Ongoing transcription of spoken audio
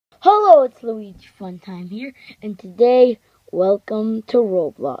Hello, it's Luigi Funtime here, and today, welcome to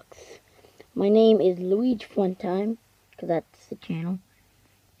Roblox. My name is Luigi Funtime, because that's the channel,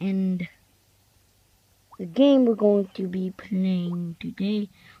 and the game we're going to be playing today,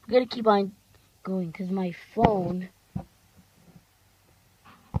 we're going to keep on going, because my phone,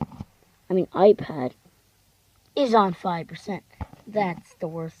 iPad, is on 5%. That's the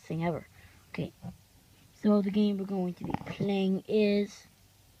worst thing ever. Okay, so the game we're going to be playing is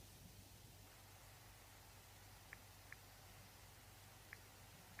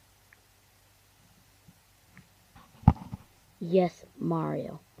Yes,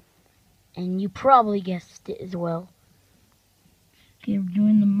 Mario. And you probably guessed it as well. Okay, we're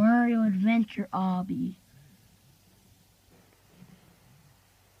doing the Mario Adventure obby.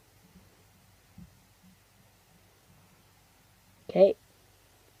 Okay.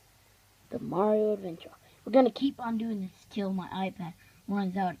 The Mario Adventure. We're going to keep on doing this till my iPad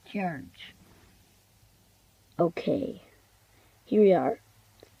runs out of charge. Okay. Here we are.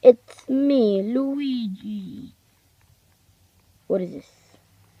 It's me, Luigi. What is this?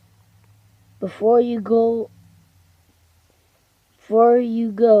 Before you go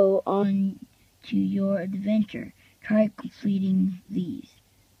on to your adventure, try completing these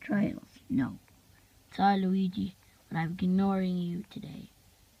trials. No. Sorry, Luigi, but I'm ignoring you today.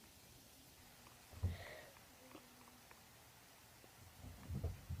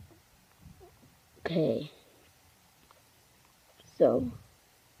 Okay. So,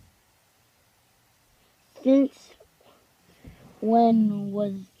 since when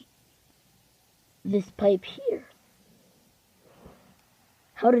was this pipe here?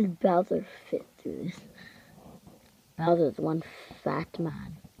 How did Bowser fit through this? Bowser's one fat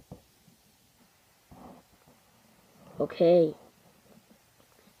man. Okay.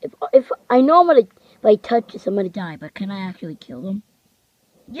 If I know if I touch this, I'm gonna die, but can I actually kill them?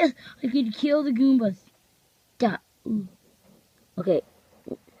 Yes, I could kill the Goombas. Die. Okay.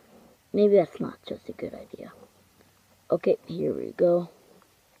 Maybe that's not just a good idea. Okay, here we go.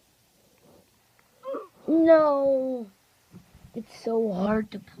 No! It's so hard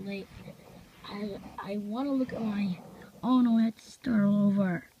to play. I want to look at my... Oh no, I have to start all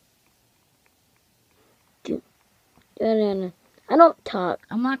over. I don't talk.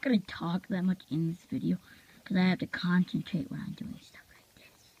 I'm not going to talk that much in this video because I have to concentrate when I'm doing stuff like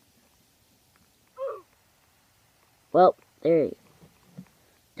this. Well, there he is.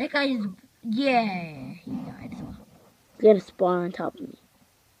 That guy is... Yeah, he died as well. He's going to spawn on top of me.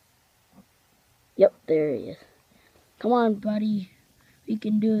 Yep, there he is. Come on, buddy. We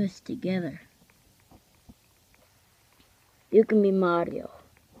can do this together. You can be Mario.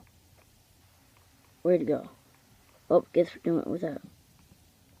 Where'd he go? Oh, guess we're doing it without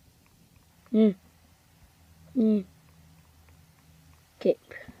him. Okay.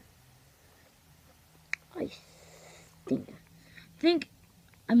 I think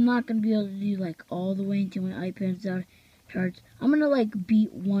I'm not gonna be able to do like all the way until my iPad's out of charge. I'm gonna like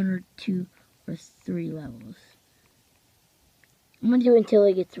beat 1 or 2 or 3 levels. I'm gonna do it until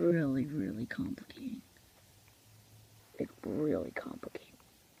it gets really, really complicated. Like really complicated.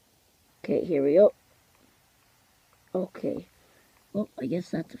 Okay, here we go. Okay. Well, I guess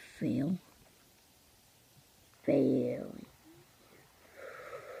that's a fail. Failing.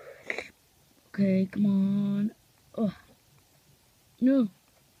 Okay, come on. Oh. No.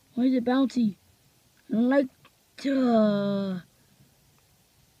 Why is it bouncy? I don't like to.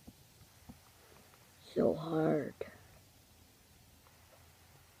 So hard.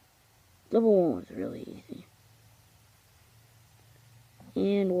 Level 1 was really easy.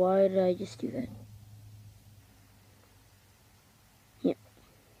 And why did I just do that? Yeah.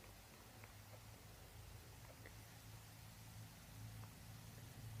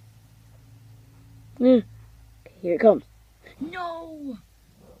 Okay, here it comes. No!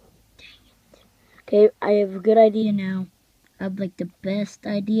 Dang it. Okay, I have a good idea now. I have like the best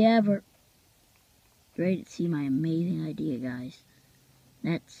idea ever. You ready to see my amazing idea, guys?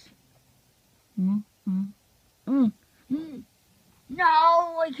 That's... No!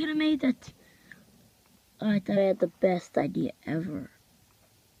 I could have made that. Oh, I thought I had the best idea ever.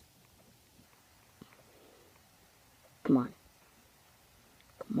 Come on.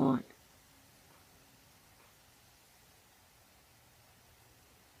 Come on.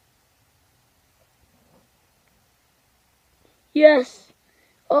 Yes!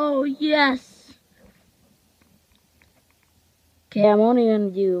 Oh, yes! Okay, I'm only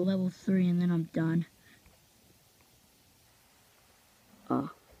gonna do level 3 and then I'm done. Oh.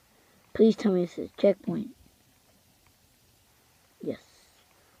 Please tell me this is a checkpoint. Yes.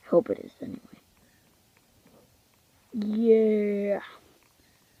 I hope it is anyway. Yeah.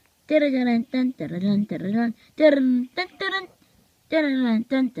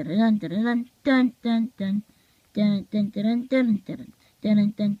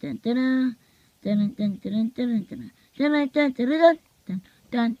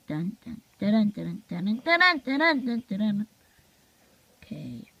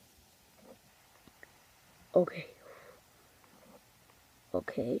 Okay.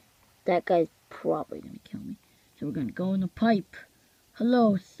 Okay. That guy's probably gonna kill me. So we're gonna go in the pipe.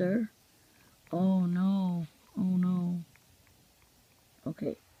 Hello, sir. Oh no. Oh no.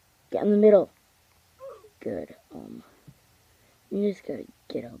 Okay. Get in the middle. Good. You just gotta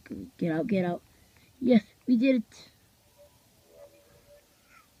get out. Get out, get out. Yes, we did it.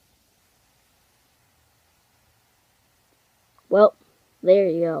 Well, there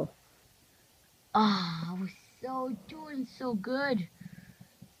you go. Ah, I was doing so good.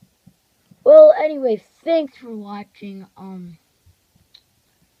 Well, anyway, thanks for watching.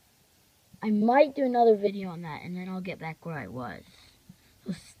 I might do another video on that, and then I'll get back where I was.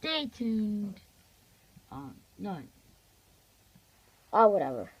 So stay tuned. No.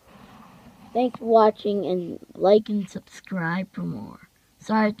 Whatever. Thanks for watching, and like and subscribe for more.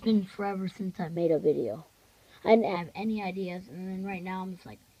 Sorry, it's been forever since I made a video. I didn't have any ideas, and then right now I'm just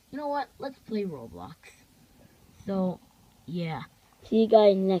like, you know what? Let's play Roblox. So, yeah. See you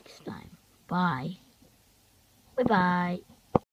guys next time. Bye. Bye-bye.